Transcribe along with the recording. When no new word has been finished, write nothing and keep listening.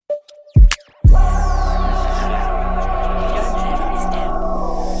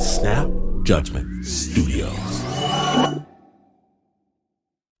Judgment Studios.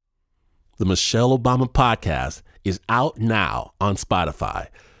 The Michelle Obama Podcast is out now on Spotify.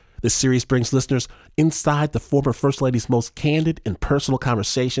 This series brings listeners inside the former First Lady's most candid and personal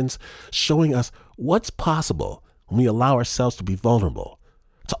conversations, showing us what's possible when we allow ourselves to be vulnerable,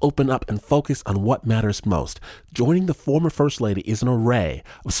 to open up and focus on what matters most. Joining the former First Lady is an array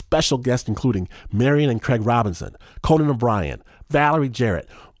of special guests, including Marion and Craig Robinson, Conan O'Brien, Valerie Jarrett,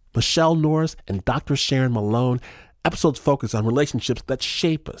 Michelle Norris, and Dr. Sharon Malone. Episodes focus on relationships that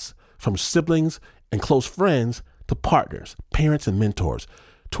shape us, from siblings and close friends to partners, parents, and mentors,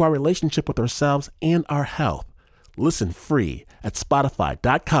 to our relationship with ourselves and our health. Listen free at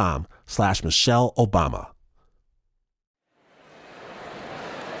spotify.com/Michelle Obama.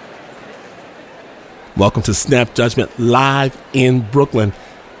 Welcome to Snap Judgment live in Brooklyn.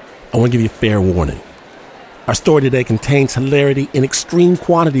 I want to give you a fair warning. Our story today contains hilarity in extreme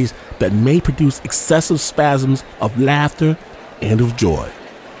quantities that may produce excessive spasms of laughter and of joy.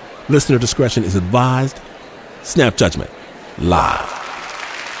 Listener discretion is advised. Snap Judgment live.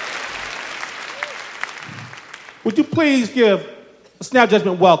 Would you please give a Snap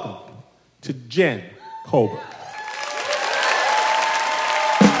Judgment welcome to Jen Colbert.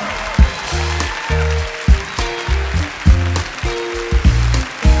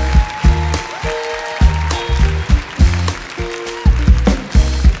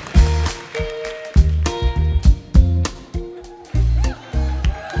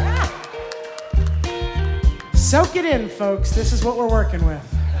 Soak it in, folks. This is what we're working with.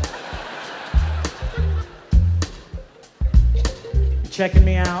 You checking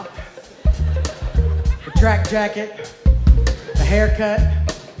me out? The track jacket, the haircut.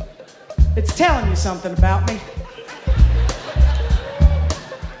 It's telling you something about me.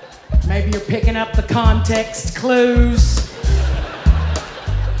 Maybe you're picking up the context clues.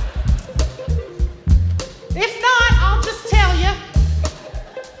 If not, I'll just tell you.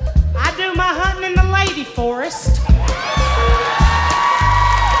 I do my hunting in the lady forest.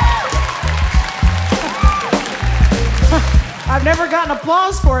 I've never gotten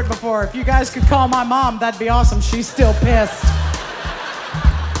applause for it before. If you guys could call my mom, that'd be awesome. She's still pissed.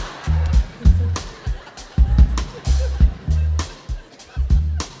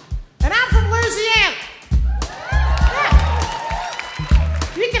 And I'm from Louisiana. Yeah.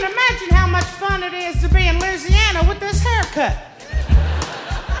 You can imagine how much fun it is to be in Louisiana with this haircut.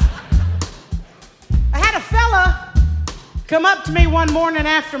 Come up to me one morning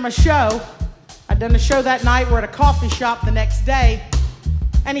after my show. I'd done a show that night. We're at a coffee shop the next day,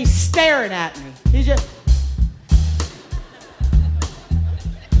 and he's staring at me. He's just...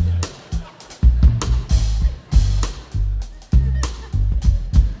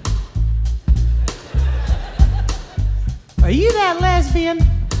 Are you that lesbian?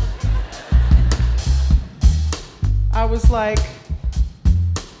 I was like,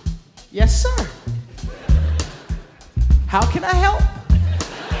 yes, sir. How can I help?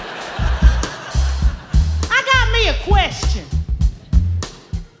 I got me a question.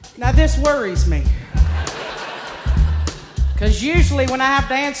 Now this worries me. Because usually when I have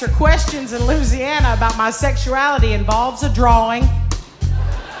to answer questions in Louisiana about my sexuality involves a drawing.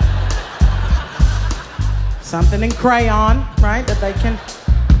 Something in crayon, right? That they can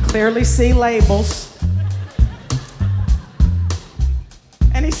clearly see labels.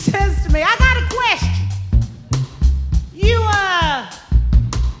 And he says to me, I got a question.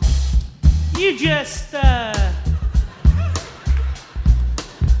 You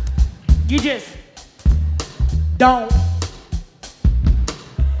just don't.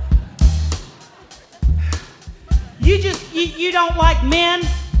 You don't like men?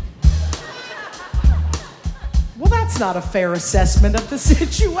 Well, that's not a fair assessment of the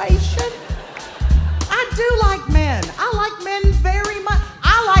situation. I do like men. I like men very much.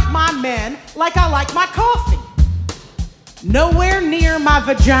 I like my men like I like my coffee. Nowhere near my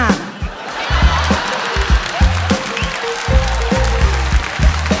vagina.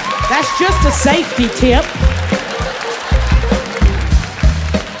 That's just a safety tip.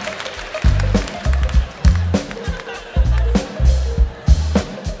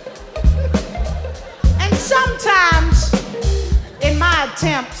 And sometimes, in my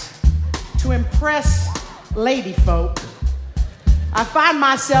attempt to impress lady folk, I find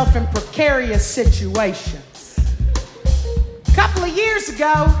myself in precarious situations. A couple of years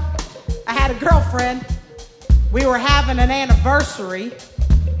ago, I had a girlfriend. We were having an anniversary,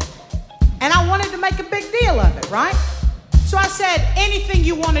 and I wanted to make a big deal of it, right? So I said, anything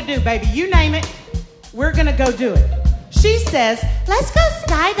you want to do, baby, you name it, we're gonna go do it. She says, let's go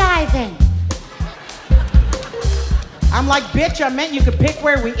skydiving. I'm like, bitch, I meant you could pick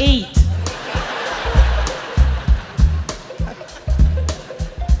where we eat.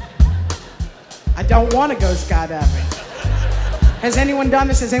 I don't want to go skydiving. Has anyone done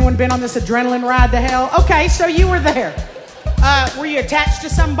this? Has anyone been on this adrenaline ride to hell? Okay, so you were there. Were you attached to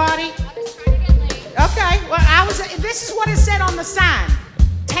somebody? Okay, well, this is what it said on the sign.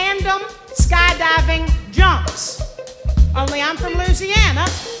 Tandem skydiving jumps. Only I'm from Louisiana,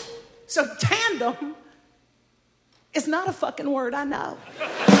 so tandem is not a fucking word I know.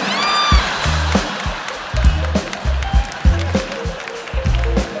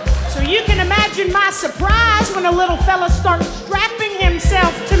 So you can imagine my surprise when a little fella starts strapping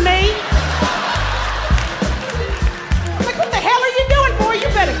himself to me. I'm like, what the hell are you doing, boy?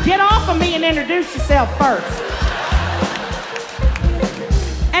 You better get off of me and introduce yourself first.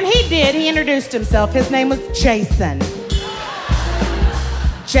 And he did. He introduced himself. His name was Jason.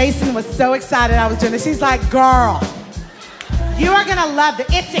 Jason was so excited I was doing this. He's like, girl, you are gonna love it.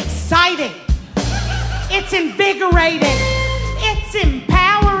 It's exciting. It's invigorating. It's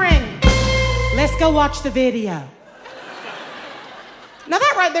empowering. Let's go watch the video. Now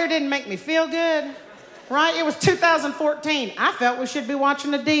that right there didn't make me feel good, right? It was 2014. I felt we should be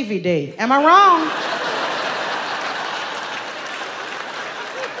watching a DVD. Am I wrong?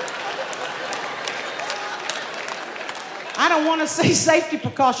 I don't want to say safety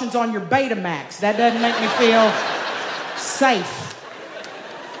precautions on your Betamax. That doesn't make me feel safe.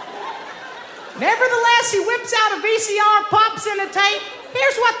 Nevertheless, he whips out a VCR, pops in a tape.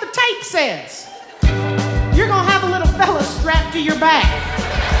 Here's what the tape says. You're going to have a little fella strapped to your back.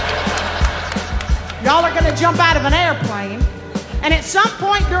 Y'all are going to jump out of an airplane. And at some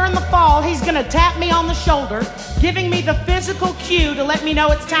point during the fall, he's going to tap me on the shoulder, giving me the physical cue to let me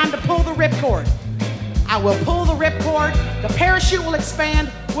know it's time to pull the ripcord. I will pull the ripcord, the parachute will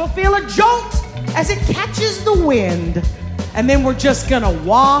expand, we'll feel a jolt as it catches the wind, and then we're just gonna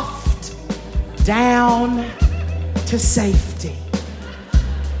waft down to safety.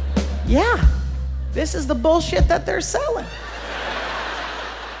 Yeah, this is the bullshit that they're selling.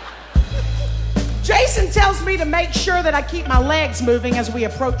 Jason tells me to make sure that I keep my legs moving as we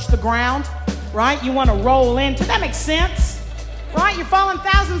approach the ground, right? You wanna roll into, that makes sense. Right? You're falling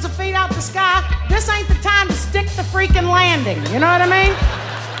thousands of feet out the sky. This ain't the time to stick the freaking landing. You know what I mean?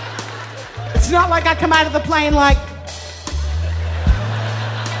 It's not like I come out of the plane like...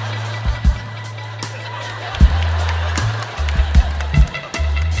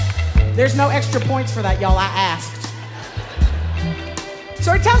 There's no extra points for that, y'all. I asked.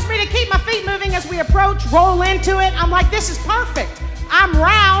 So he tells me to keep my feet moving as we approach, roll into it. I'm like, this is perfect. I'm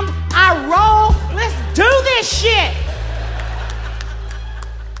round. I roll. Let's do this shit.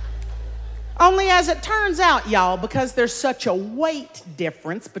 Only as it turns out, y'all, because there's such a weight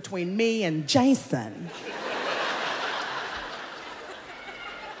difference between me and Jason.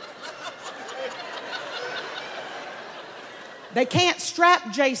 They can't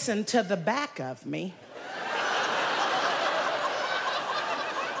strap Jason to the back of me.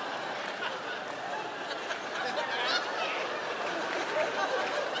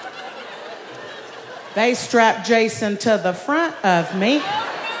 They strap Jason to the front of me.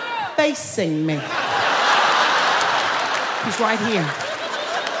 Facing me. He's right here.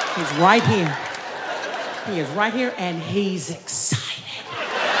 He's right here. He is right here, and he's excited.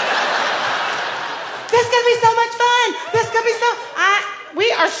 This is gonna be so much fun. This is gonna be so.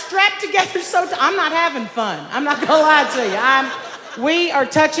 We are strapped together I'm not having fun. I'm not gonna lie to you. We are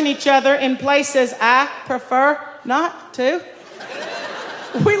touching each other in places I prefer not to.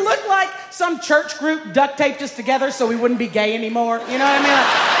 We look like some church group duct taped us together so we wouldn't be gay anymore. You know what I mean?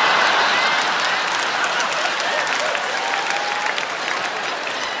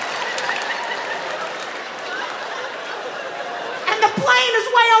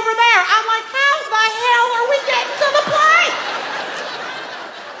 I'm like, how the hell are we getting to the plane?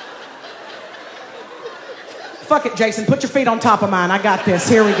 Fuck it, Jason. Put your feet on top of mine. I got this.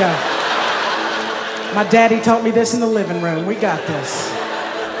 Here we go. My daddy taught me this in the living room. We got this.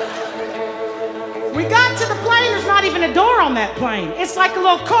 We got to the plane. There's not even a door on that plane. It's like a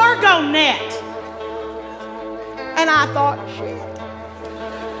little cargo net. And I thought, shit.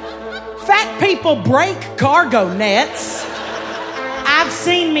 Fat people break cargo nets. I've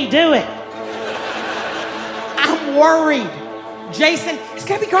seen me do it. I'm worried. Jason, it's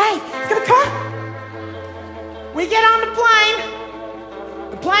gonna be great. It's gonna be great. We get on the plane.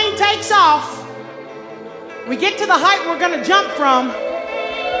 The plane takes off. We get to the height we're gonna jump from.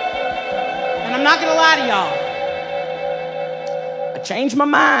 And I'm not gonna lie to y'all. I changed my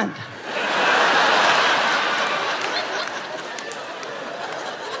mind.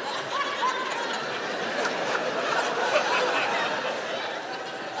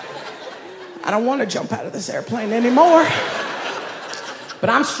 I don't want to jump out of this airplane anymore. But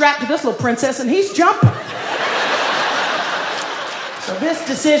I'm strapped to this little princess and he's jumping. So this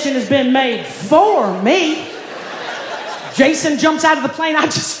decision has been made for me. Jason jumps out of the plane, I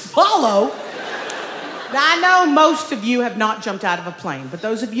just follow. Now, I know most of you have not jumped out of a plane, but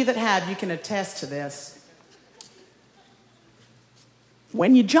those of you that have, you can attest to this.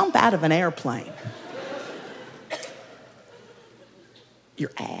 When you jump out of an airplane,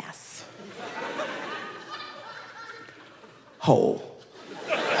 your ass hole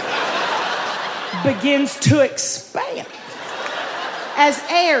begins to expand as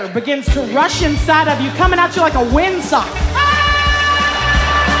air begins to rush inside of you, coming at you like a windsock.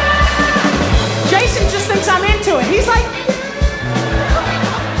 Jason just thinks I'm into it. He's like,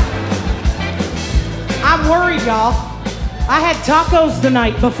 I'm worried, y'all. I had tacos the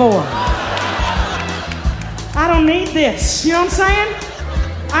night before. I don't need this. You know what I'm saying?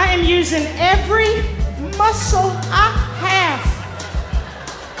 I am using every muscle I have.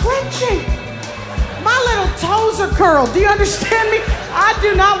 Clenching. My little toes are curled. Do you understand me? I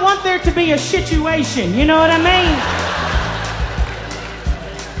do not want there to be a situation. You know what I mean?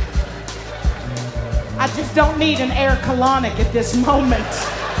 I just don't need an air colonic at this moment.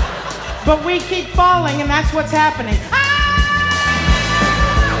 But we keep falling, and that's what's happening.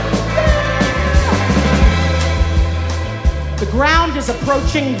 The ground is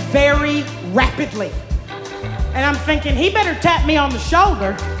approaching very rapidly. And I'm thinking, he better tap me on the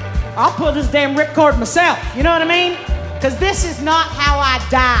shoulder. I'll pull this damn ripcord myself. You know what I mean? Because this is not how I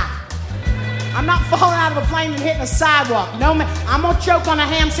die. I'm not falling out of a plane and hitting a sidewalk. No, man. I'm going to choke on a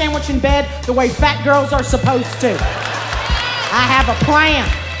ham sandwich in bed the way fat girls are supposed to. I have a plan.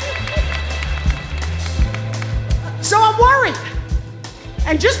 So I'm worried.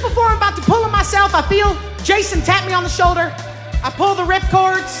 And just before I'm about to pull it myself, I feel Jason tap me on the shoulder. I pull the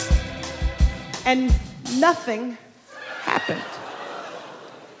ripcords, and nothing happened.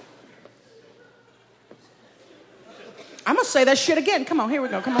 I'm gonna say that shit again. Come on, here we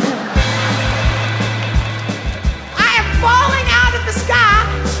go. Come on. I am falling out of the sky,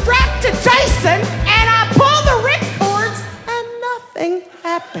 strapped to Jason, and I pull the ripcords, and nothing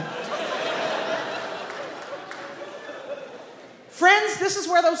happened. Friends, this is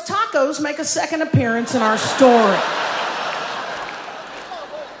where those tacos make a second appearance in our story.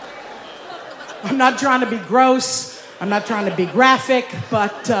 I'm not trying to be gross. I'm not trying to be graphic,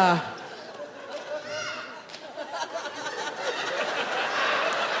 but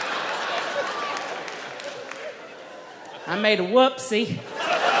I made a whoopsie.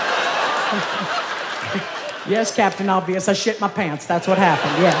 Yes, Captain Obvious, I shit my pants. That's what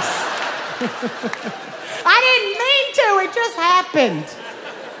happened, yes. I didn't mean to, it just happened.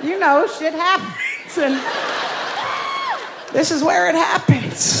 You know, shit happens, and this is where it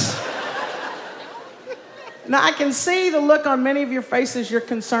happens. Now, I can see the look on many of your faces. You're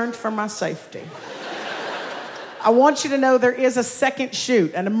concerned for my safety. I want you to know there is a second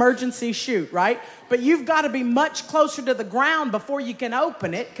chute, an emergency chute, right? But you've got to be much closer to the ground before you can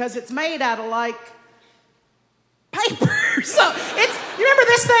open it because it's made out of, like, paper. So you remember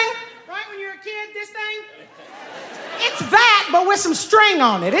this thing? Right, when you were a kid, this thing? It's that, but with some string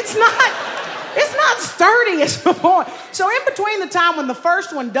on it. It's not sturdy as before. So in between the time when the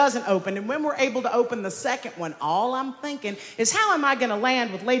first one doesn't open and when we're able to open the second one, all I'm thinking is, how am I going to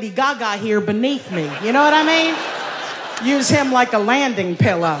land with Lady Gaga here beneath me? You know what I mean? Use him like a landing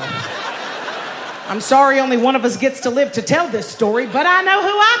pillow. I'm sorry only one of us gets to live to tell this story, but I know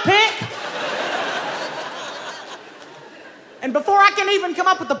who I pick. And before I can even come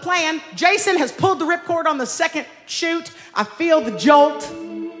up with a plan, Jason has pulled the ripcord on the second chute. I feel the jolt.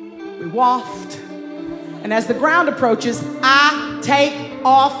 We waft. And as the ground approaches, I take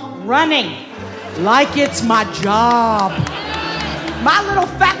off running like it's my job. My little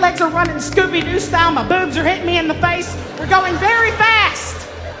fat legs are running Scooby-Doo style. My boobs are hitting me in the face. We're going very fast.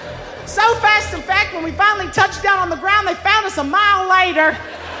 So fast, in fact, when we finally touched down on the ground, they found us a mile later.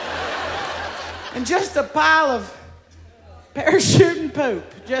 And just a pile of parachuting poop.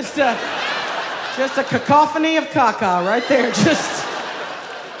 Just a cacophony of caca right there.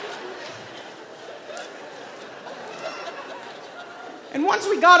 And once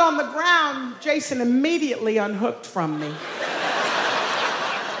we got on the ground, Jason immediately unhooked from me.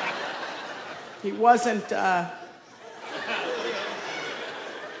 He wasn't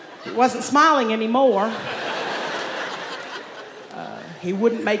smiling anymore. He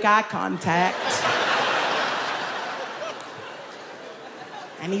wouldn't make eye contact.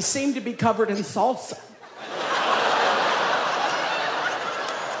 And he seemed to be covered in salsa.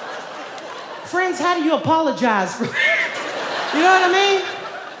 Friends, how do you apologize for that? You know what I mean?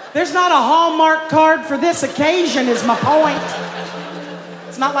 There's not a Hallmark card for this occasion, is my point.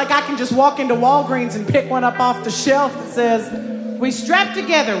 not like I can just walk into Walgreens and pick one up off the shelf that says, "We strapped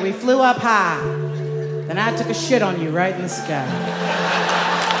together, we flew up high. Then I took a shit on you right in the sky."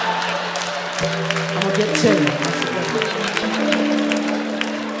 I'm gonna get to it.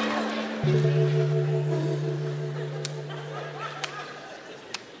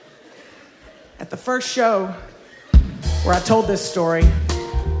 At the first show where I told this story,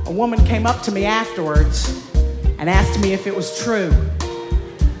 a woman came up to me afterwards and asked me if it was true.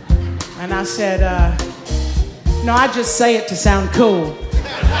 And I said, no, I just say it to sound cool.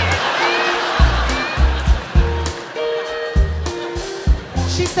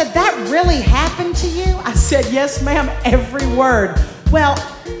 She said, "That really happened to you?" I said, "Yes, ma'am, every word." "Well,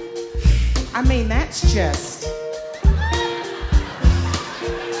 I mean, that's just..."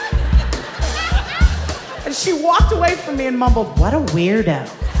 And she walked away from me and mumbled, "What a weirdo."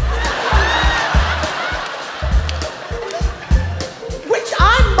 Which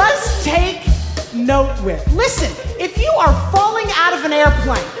I must take note with. Listen, if you are falling out of an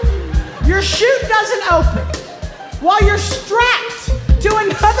airplane, your chute doesn't open, while you're strapped to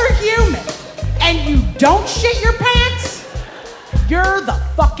another human, and you don't shit your pants, you're the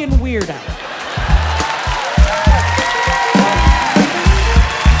fucking weirdo.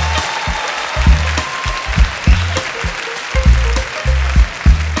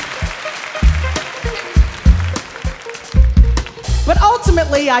 But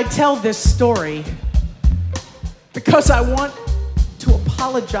ultimately, I tell this story because I want to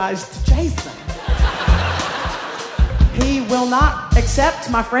apologize to Jason. He will not accept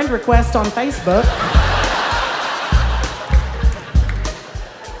my friend request on Facebook.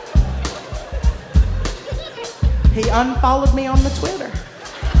 He unfollowed me on the Twitter.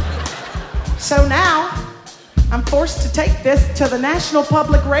 So now, I'm forced to take this to the National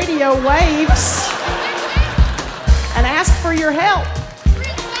Public Radio waves and ask for your help.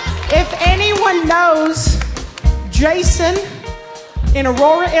 If anyone knows Jason in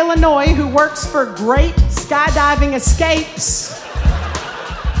Aurora, Illinois, who works for Great Skydiving Escapes,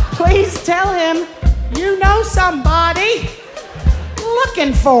 please tell him you know somebody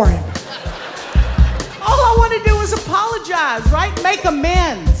looking for him. All I want to do is apologize, right? Make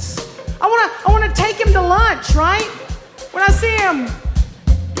amends. I want to take him to lunch, right? When I see him,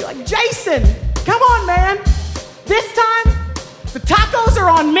 be like, "Jason, come on, man. This time, the tacos are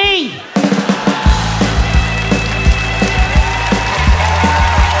on me."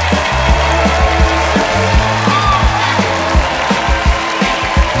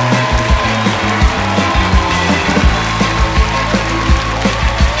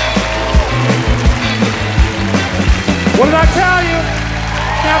 What did I tell you?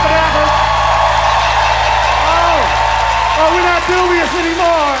 Snap-a-dapper. Oh, we're not dubious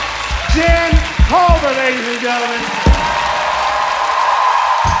anymore. Jen Colbert, ladies and gentlemen.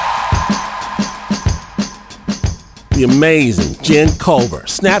 The amazing Jen Colbert,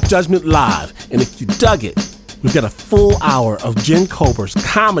 Snap Judgment Live. And if you dug it, we've got a full hour of Jen Colbert's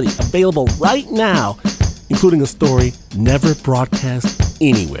comedy available right now, including a story never broadcast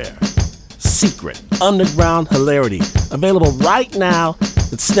anywhere. Secret, underground hilarity, available right now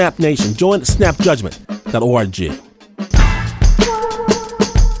at Snap Nation. Join at snapjudgment.org.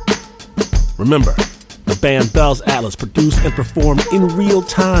 Remember, the band Bell's Atlas produced and performed in real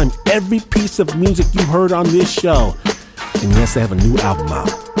time every piece of music you heard on this show. And yes, they have a new album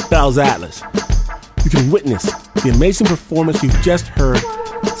out, Bell's Atlas. You can witness the amazing performance you just heard.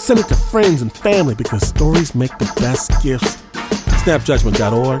 Send it to friends and family because stories make the best gifts.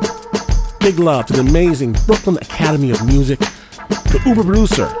 Snapjudgment.org. Big love to the amazing Brooklyn Academy of Music, the Uber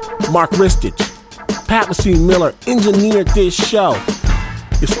producer, Mark Ristich. Pat Messine-Miller engineered this show.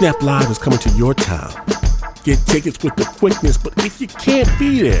 If Snap Live is coming to your town, get tickets with the quickness, but if you can't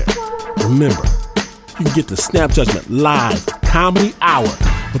be there, remember, you can get the Snap Judgment Live Comedy Hour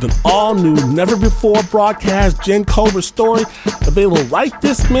with an all-new, never-before-broadcast Jen Colbert story available right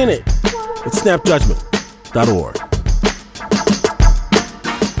this minute at snapjudgment.org.